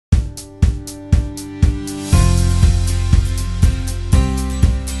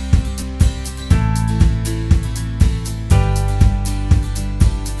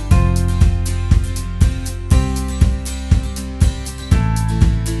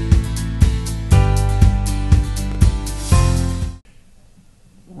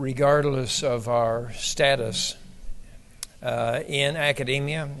regardless of our status in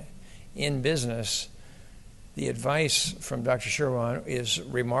academia, in business, the advice from Dr. Sherwan is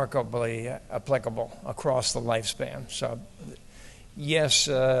remarkably applicable across the lifespan. So, yes,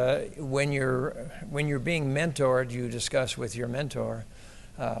 when you're being mentored, you discuss with your mentor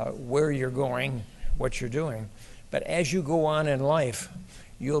where you're going, what you're doing. But as you go on in life,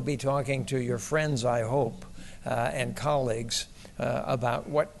 you'll be talking to your friends, I hope, and colleagues about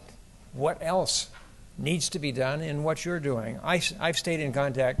what else needs to be done and what you're doing. I've stayed in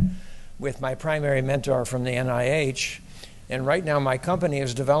contact with my primary mentor from the NIH, and right now my company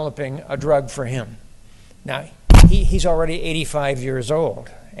is developing a drug for him. Now, he's already 85 years old,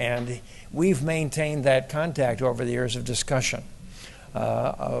 and we've maintained that contact over the years of discussion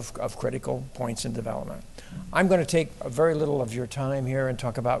of critical points in development. I'm going to take very little of your time here and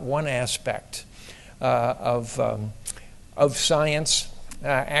talk about one aspect of science,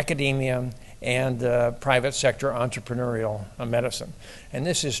 academia, and private sector entrepreneurial medicine, and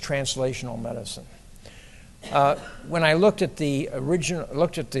this is translational medicine. When I looked at the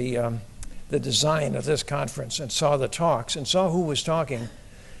design of this conference and saw the talks and saw who was talking,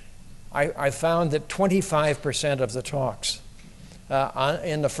 I found that 25% of the talks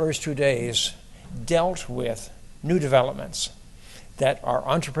in the first 2 days dealt with new developments that are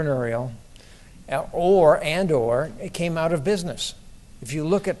entrepreneurial or it came out of business. If you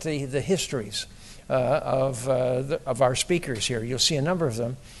look at the histories of our speakers here, you'll see a number of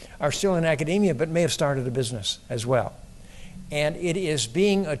them are still in academia but may have started a business as well. And it is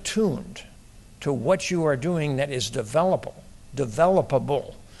being attuned to what you are doing that is developable,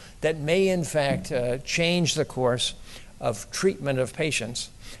 that may in fact change the course of treatment of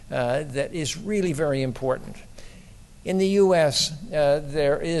patients that is really very important. In the U.S.,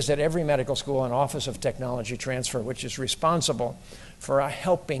 there is at every medical school an Office of Technology Transfer, which is responsible for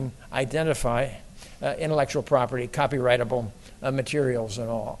helping identify intellectual property, copyrightable materials and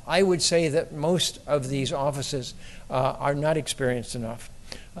all. I would say that most of these offices are not experienced enough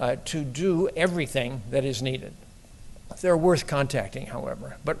to do everything that is needed. They're worth contacting,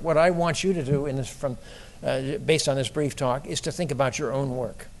 however. But what I want you to do in this based on this brief talk is to think about your own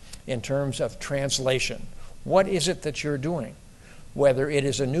work in terms of translation. What is it that you're doing? Whether it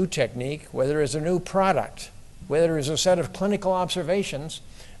is a new technique, whether it's a new product, whether it's a set of clinical observations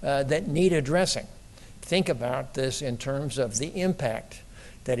that need addressing. Think about this in terms of the impact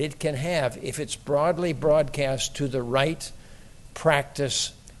that it can have if it's broadly broadcast to the right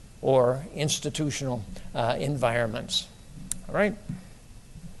practice or institutional environments. All right?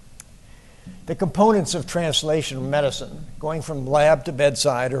 The components of translational medicine, going from lab to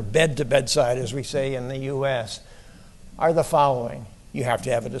bedside, or bed to bedside as we say in the US, are the following. You have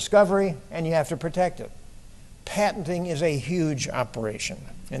to have a discovery and you have to protect it. Patenting is a huge operation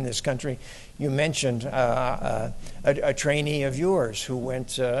in this country. You mentioned a trainee of yours who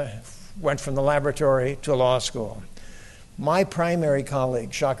went from the laboratory to law school. My primary colleague,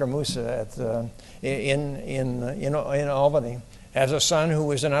 Shakir Musa, in Albany, has a son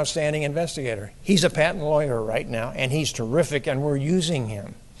who is an outstanding investigator. He's a patent lawyer right now, and he's terrific, and we're using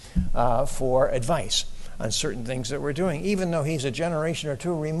him for advice on certain things that we're doing. Even though he's a generation or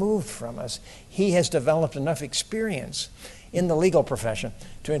two removed from us, he has developed enough experience in the legal profession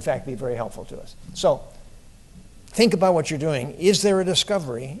to, in fact, be very helpful to us. So think about what you're doing. Is there a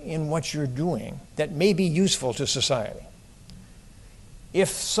discovery in what you're doing that may be useful to society? If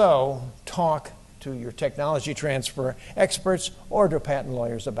so, talk to your technology transfer experts or to patent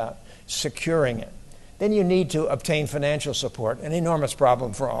lawyers about securing it. Then you need to obtain financial support, an enormous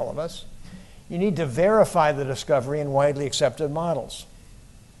problem for all of us. You need to verify the discovery in widely accepted models.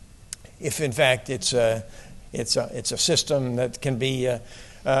 If in fact it's a system that can be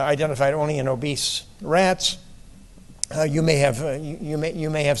identified only in obese rats, you may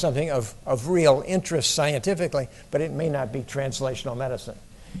have something of real interest scientifically, but it may not be translational medicine.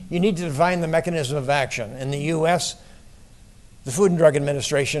 You need to define the mechanism of action. In the U.S., the Food and Drug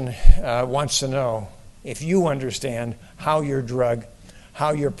Administration wants to know if you understand how your drug,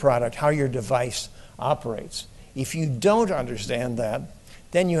 how your product, how your device operates. If you don't understand that,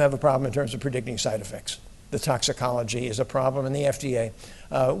 then you have a problem in terms of predicting side effects. The toxicology is a problem, and the FDA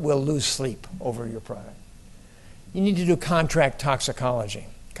will lose sleep over your product. You need to do contract toxicology.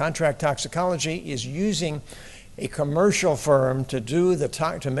 Contract toxicology is using a commercial firm to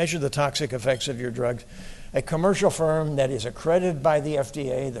measure the toxic effects of your drug, a commercial firm that is accredited by the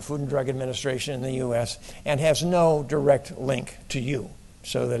FDA, the Food and Drug Administration in the U.S., and has no direct link to you,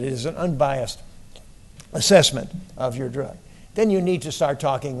 so that it is an unbiased assessment of your drug. Then you need to start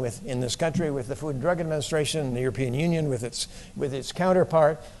talking in this country with the Food and Drug Administration and the European Union with its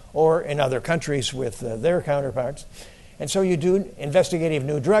counterpart or in other countries with their counterparts. And so you do investigative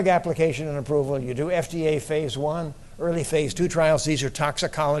new drug application and approval. You do FDA phase 1, early phase 2 trials. These are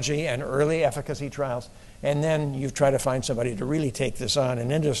toxicology and early efficacy trials. And then you try to find somebody to really take this on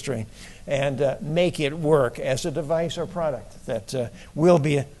in industry and make it work as a device or product that will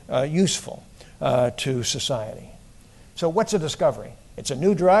be useful to society. So what's a discovery? It's a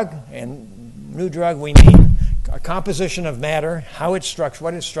new drug, and new drug we mean a composition of matter, how it's structured,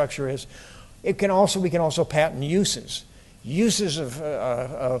 what its structure is. We can also patent uses. Uses of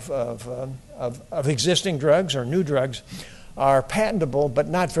existing drugs or new drugs are patentable, but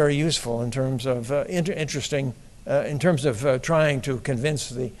not very useful in terms of trying to convince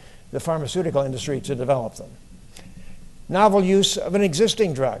the pharmaceutical industry to develop them. Novel use of an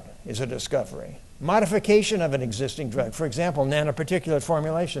existing drug is a discovery. Modification of an existing drug, for example, nanoparticulate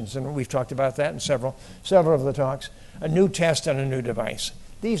formulations, and we've talked about that in several of the talks. A new test and a new device.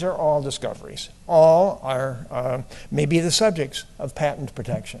 These are all discoveries. All are maybe the subjects of patent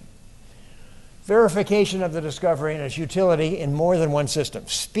protection. Verification of the discovery and its utility in more than one system.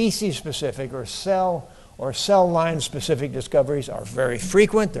 Species-specific or cell line-specific discoveries are very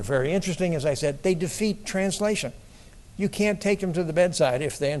frequent. They're very interesting. As I said, they defeat translation. You can't take them to the bedside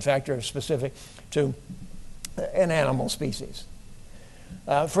if they, in fact, are specific to an animal species.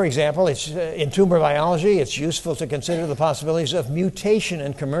 For example, in tumor biology, it's useful to consider the possibilities of mutation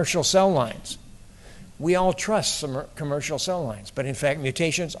in commercial cell lines. We all trust some commercial cell lines, but in fact,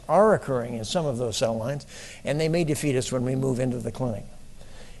 mutations are occurring in some of those cell lines, and they may defeat us when we move into the clinic.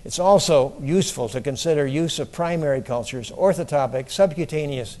 It's also useful to consider use of primary cultures, orthotopic,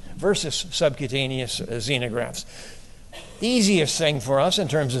 subcutaneous versus subcutaneous xenografts. The easiest thing for us in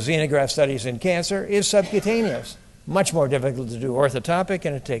terms of xenograft studies in cancer is subcutaneous. Much more difficult to do orthotopic,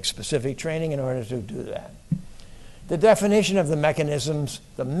 and it takes specific training in order to do that. The definition of the mechanisms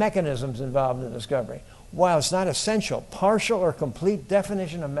involved in the discovery. While it's not essential, partial or complete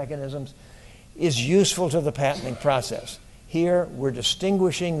definition of mechanisms is useful to the patenting process. Here, we're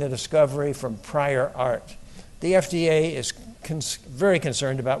distinguishing the discovery from prior art. The FDA is very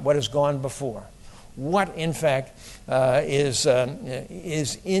concerned about what has gone before. What, in fact, is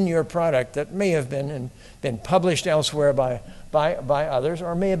in your product that may have been published elsewhere by others,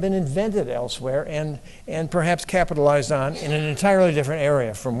 or may have been invented elsewhere and perhaps capitalized on in an entirely different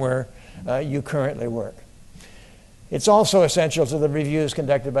area from where you currently work. It's also essential to the reviews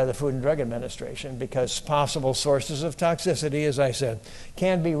conducted by the Food and Drug Administration because possible sources of toxicity, as I said,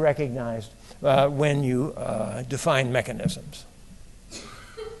 can be recognized when you define mechanisms.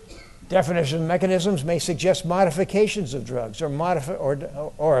 Definition of mechanisms may suggest modifications of drugs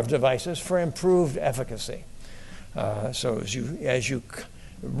or of devices for improved efficacy. So as you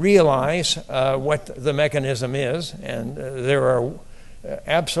realize what the mechanism is, and there are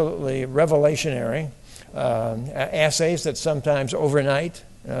absolutely revelationary assays that sometimes overnight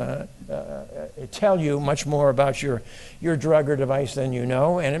tell you much more about your drug or device than you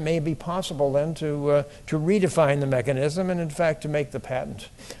know, and it may be possible then to redefine the mechanism and in fact to make the patent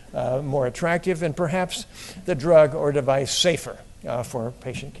more attractive and perhaps the drug or device safer for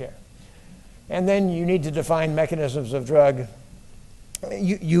patient care. And then you need to define mechanisms of drug.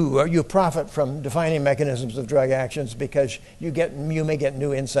 You profit from defining mechanisms of drug actions because you may get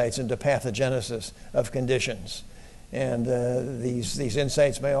new insights into pathogenesis of conditions. And these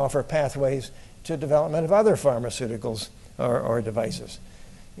insights may offer pathways to development of other pharmaceuticals or devices.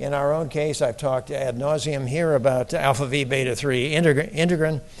 In our own case, I've talked ad nauseum here about alpha V beta 3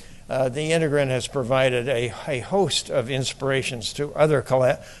 integrin. The integrin has provided a host of inspirations to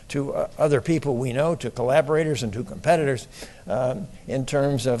other people we know, to collaborators and to competitors, in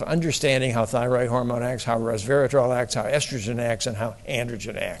terms of understanding how thyroid hormone acts, how resveratrol acts, how estrogen acts, and how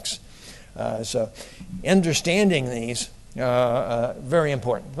androgen acts. So understanding these, very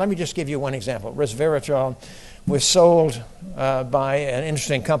important. Let me just give you one example. Resveratrol was sold by an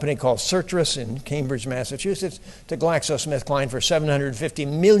interesting company called Sertris in Cambridge, Massachusetts, to GlaxoSmithKline for $750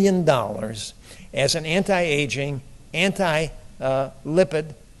 million as an anti-aging,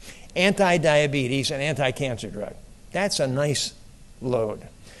 anti-lipid, anti-diabetes, and anti-cancer drug. That's a nice load.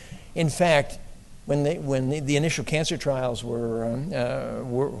 In fact, when the initial cancer trials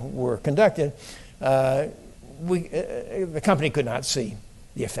were conducted, the company could not see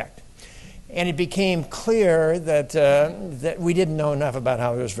the effect. And it became clear that we didn't know enough about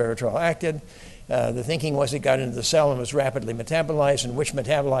how resveratrol acted. The thinking was it got into the cell and was rapidly metabolized, and which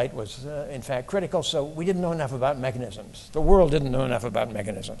metabolite was, in fact, critical. So we didn't know enough about mechanisms. The world didn't know enough about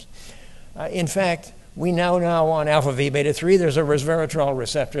mechanisms. In fact, we now know on alpha V beta 3 there's a resveratrol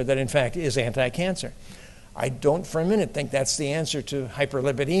receptor that, in fact, is anti-cancer. I don't for a minute think that's the answer to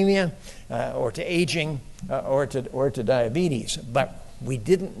hyperlipidemia or to aging or to diabetes, but we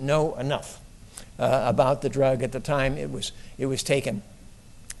didn't know enough about the drug at the time it was taken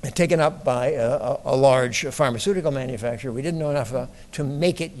up by a large pharmaceutical manufacturer. We didn't know enough to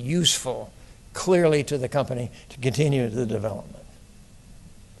make it useful clearly to the company to continue the development.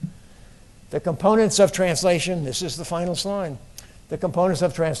 The components of translation, this is the final slide. The components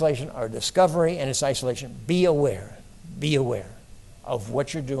of translation are discovery and its isolation. Be aware of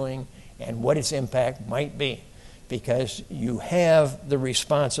what you're doing and what its impact might be, because you have the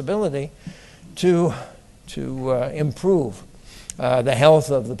responsibility to improve the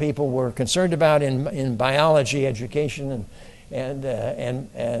health of the people we're concerned about in biology, education, and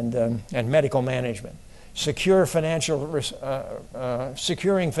medical management. Securing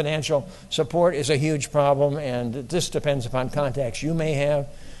financial support is a huge problem, and this depends upon contacts you may have,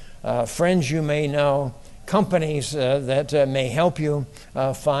 friends you may know, companies that may help you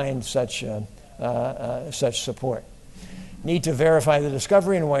find such support. Need to verify the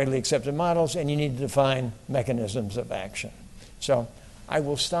discovery in widely accepted models, and you need to define mechanisms of action. So I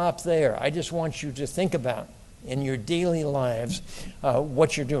will stop there. I just want you to think about in your daily lives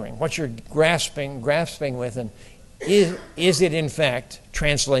what you're doing, what you're grasping with, and is it in fact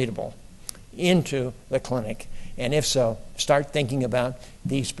translatable into the clinic? And if so, start thinking about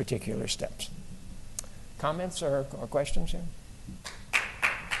these particular steps. Comments or questions here?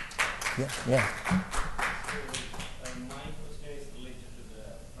 Yeah. My question is related to the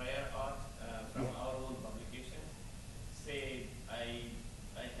prior art from our own publication. Say I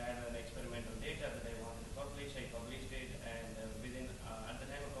had an experimental data that I wanted to publish. I published it, and within at the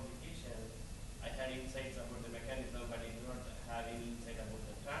time of publication, I had insights about the mechanism, but I did not have any insight about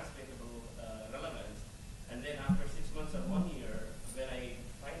the translatable relevance. And then after 6 months or 1 year, when I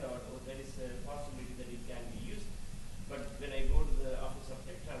find out, oh, there is a possibility that it can be used, but when I go to the Office of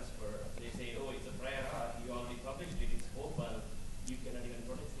Tech Transfer, they say, oh, it's a prior art, you already published it, it's open, you cannot even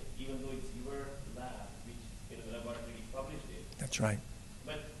protect it, even though it's your lab, which the laboratory published it. That's right.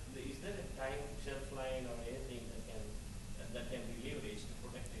 But is there a time shelf line or anything that can be leveraged to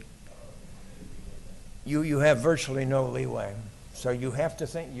protect it, or anything like that? You have virtually no leeway. So you have to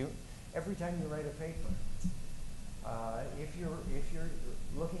think, every time you write a paper, if you're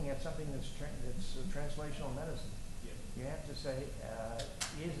looking at something that's translational medicine, you have to say,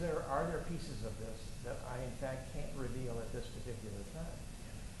 are there pieces of this that I in fact can't reveal at this particular time?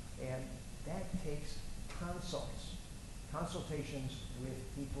 And that takes consultations with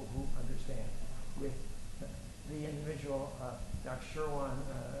people who understand, with the individual Dr. Sherwan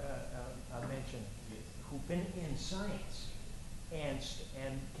mentioned, who've been in science and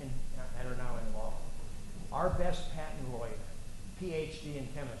are now in law. Our best patent lawyer, PhD in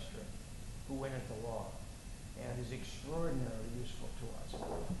chemistry, who went into law, and is extraordinarily useful to us.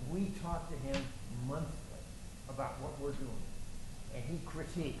 We talk to him monthly about what we're doing, and he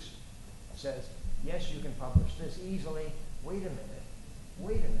critiques, says, yes, you can publish this easily. Wait a minute.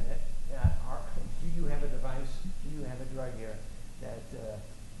 Do you have a device? Do you have a drug here that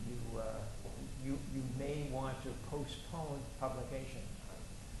you may want to postpone publication?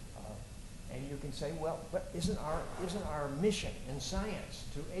 And you can say, well, but isn't our mission in science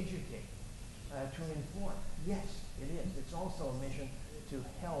to educate, to inform? Yes, it is. It's also a mission to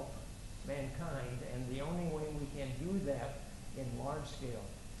help mankind, and the only way we can do that in large-scale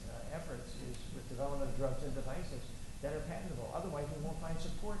efforts is with development of drugs and devices that are patentable. Otherwise, we won't find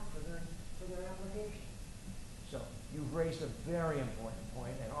support for their application. So you've raised a very important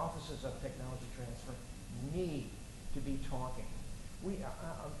point, and offices of technology transfer need to be talking.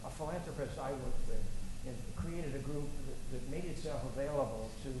 A philanthropist I worked with created a group that made itself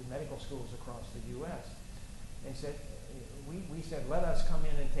available to medical schools across the U.S. and said, we said, let us come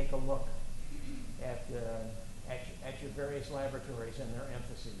in and take a look at your various laboratories and their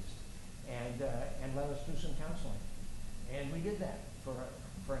emphases, and let us do some counseling. And we did that for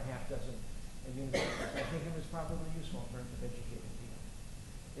a half dozen universities. I think it was probably useful in terms of educating people.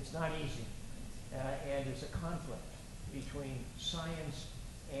 It's not easy, and it's a conflict between science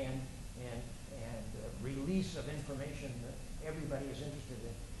and release of information that everybody is interested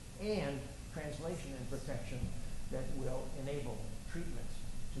in, and translation and protection that will enable treatments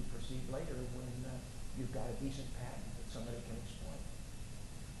to proceed later when you've got a decent patent that somebody can exploit.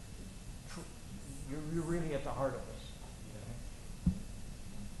 You're really at the heart of this.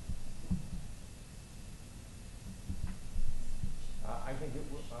 I think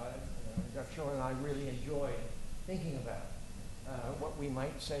Dr. Schiller and I really enjoyed thinking about what we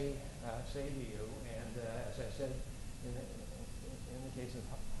might say to you. And as I said, in the case of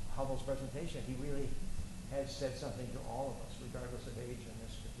Hubble's presentation, he really has said something to all of us, regardless of age in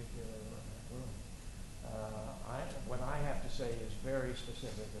this particular room. What I have to say is very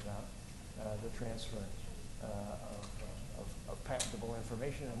specific about the transfer of patentable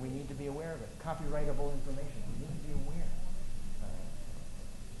information, and we need to be aware of it. Copyrightable information, we need to be aware.